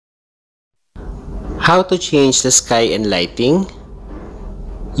How to change the sky and lighting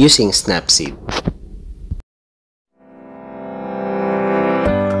using Snapseed.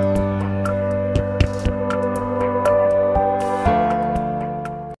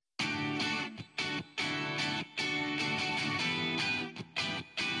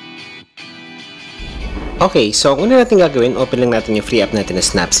 Okay, so kung ano natin gagawin, open lang natin yung free app natin na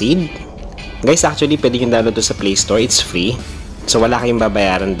Snapseed. Guys, actually, pwede yung download to sa Play Store. It's free. So, wala kayong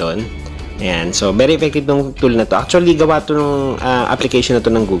babayaran doon. Ayan. So, very effective ng tool na to. Actually, gawa to ng application na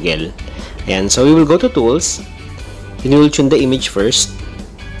to ng Google. Ayan. So, we will go to Tools. Then, we will tune the image first.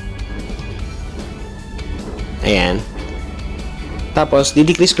 Ayan. Tapos,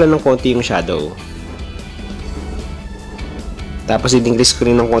 didecrease ko lang ng konti yung shadow. Tapos, didecrease ko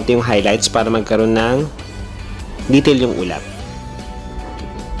rin ng konti yung highlights para magkaroon ng detail yung ulap.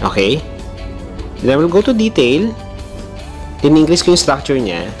 Okay? Then, I will go to Detail. Then, increase ko yung structure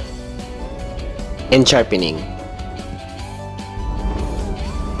niya. And sharpening.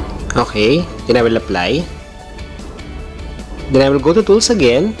 Okay. Then, I will apply. Then, I will go to Tools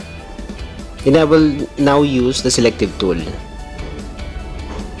again. Then, I will now use the Selective tool.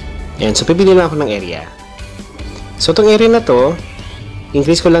 Ayan. So, pipili lang ako ng area. So, itong area na to,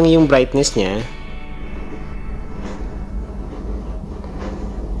 increase ko lang yung brightness niya.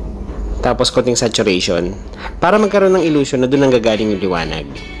 Tapos, konting saturation. Para magkaroon ng illusion na doon ang gagaling yung liwanag.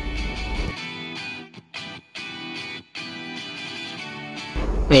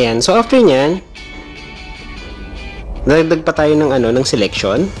 Ayan. So, after nyan, nagdag pa tayo ng, ng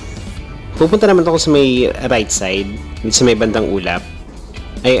selection. Pupunta naman ako sa may right side, sa may bandang ulap.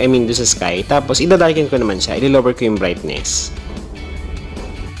 I mean, doon sa sky. Tapos, idadarken ko naman siya. I-lower ko yung brightness.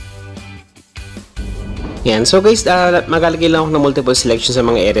 Yan. So, guys, magalagay lang ako ng multiple selection sa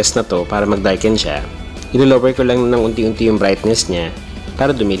mga areas na to para mag-darken siya. I-lower ko lang ng unti-unti yung brightness niya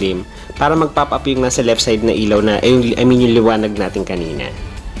para dumilim. Para mag-pop up yung nasa left side na ilaw na, yung liwanag natin kanina.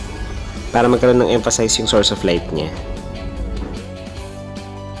 Para magkaroon ng emphasize yung source of light niya.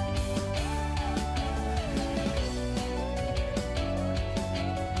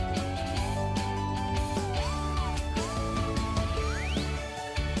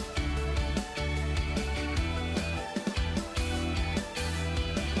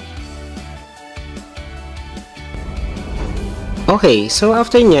 Okay, so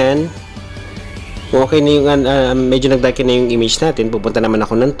after nyan, kung okay na yung, medyo nagdarken na yung image natin, pupunta naman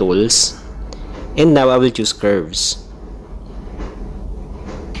ako ng Tools. And now, I will choose Curves.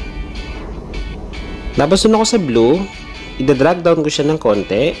 Tapos doon ako sa Blue, i-drag down ko siya ng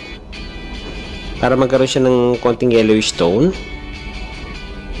konti para magkaroon siya ng konting yellowish tone.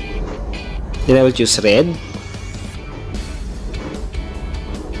 Then, I will choose Red.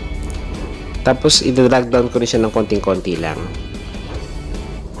 Tapos, i-drag down ko rin siya ng konting-konti lang.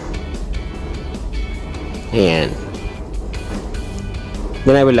 Ayan.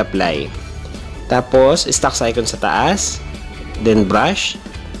 Then, I will apply. Tapos, stock sa icon sa taas. Then, brush.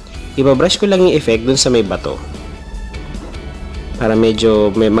 Iba-brush ko lang yung effect dun sa may bato. Para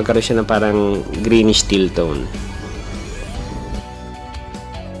medyo magkaroon siya ng parang greenish teal tone.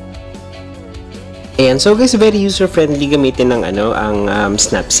 Ayan. So, guys, very user-friendly gamitin ng ang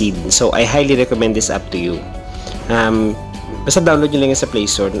Snapseed. So, I highly recommend this app to you. Basta download nyo lang yan sa Play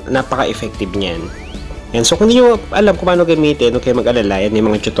Store. Napaka-effective niyan. Yan. So, kung hindi nyo alam kung paano gamitin, huwag kayo mag-alala. Yan, may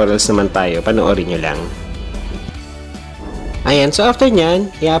mga tutorials naman tayo. Panoorin nyo lang. Ayan. So, after nyan,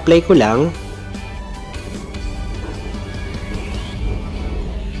 i-apply ko lang.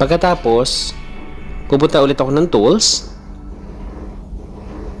 Pagkatapos, pupunta ulit ako ng Tools.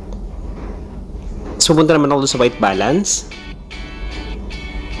 So, pupunta naman ako sa White Balance.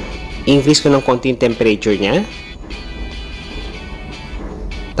 Increase ko ng konti yung temperature niya.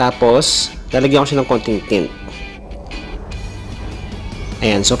 Tapos, lalagyan ko siya ng konting tint.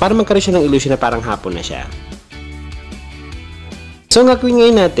 Ayan. So, para magkaroon siya ng illusion na parang hapon na siya. So, ang gagawin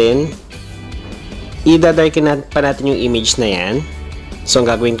ngayon natin, i-darken pa natin yung image na yan. So, ang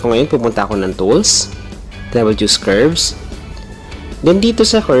gagawin ko ngayon, pupunta ako ng Tools. Then, I will choose Curves. Then, dito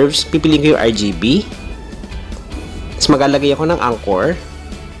sa Curves, pipiliin ko yung RGB. Tapos, maglalagay ako ng Anchor.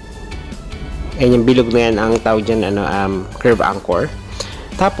 Ayan, yung bilog na yan, ang tawag dyan, Curve Anchor.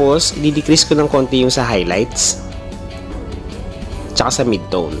 Tapos, i-decrease ko ng konti yung sa highlights. Tsaka sa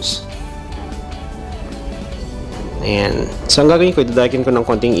midtones. Ayan. So, ang gagawin ko, i-darken ko ng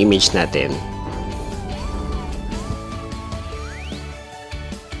konting image natin.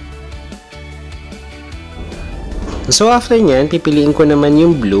 So, after nyan, pipiliin ko naman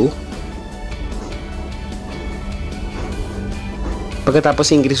yung blue. Pagkatapos,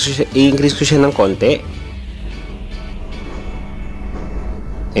 i-increase ko siya ng konti.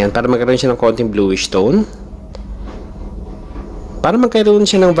 Ayan, para magkaroon siya ng konting bluish tone. Para magkaroon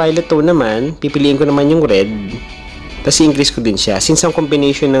siya ng violet tone naman, pipiliin ko naman yung red. Tapos i-increase ko din siya. Since ang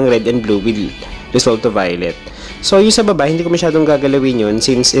combination ng red and blue will result to violet. So, yung sa baba, hindi ko masyadong gagalawin yun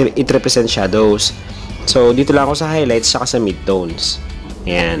since it represents shadows. So, dito lang ako sa highlights saka sa midtones.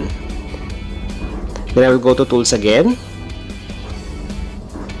 Ayan. Then I will go to tools again.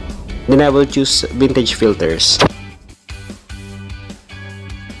 Then I will choose vintage filters.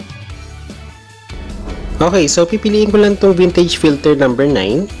 Okay, so pipiliin ko lang tong vintage filter number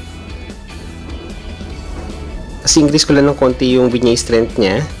 9. Kasi increase ko lang ng konti yung vignette strength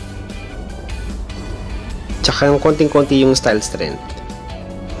niya. Tsaka ng konting-konti yung style strength.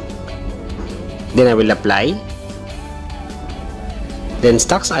 Then I will apply. Then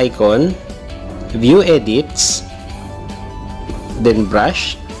stocks icon. View edits. Then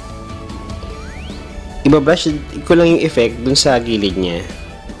brush. Iba-brush ko lang yung effect dun sa gilid niya.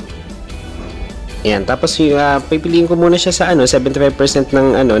 Ayan, tapos pipiliin ko muna siya sa 75%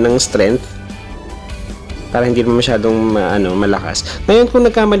 ng strength para hindi naman masyadong malakas. Ngayon kung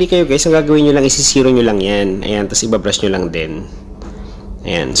nagkamali kayo guys, ang gagawin nyo lang isisiro nyo lang yan. Ayan, tapos ibabrush nyo lang din.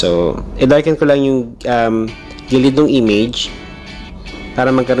 Ayan, so i-darken ko lang yung gilid ng image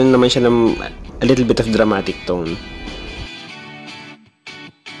para magkaroon naman siya ng a little bit of dramatic tone.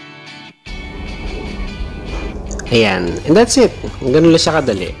 Ayan, and that's it. Ganun lang siya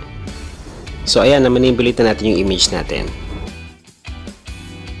kadali. So, ayan, na-manipulate na natin yung image natin.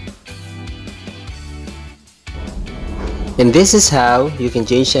 And this is how you can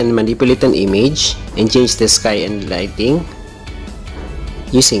change and manipulate an image and change the sky and lighting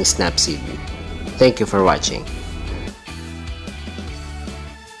using Snapseed. Thank you for watching.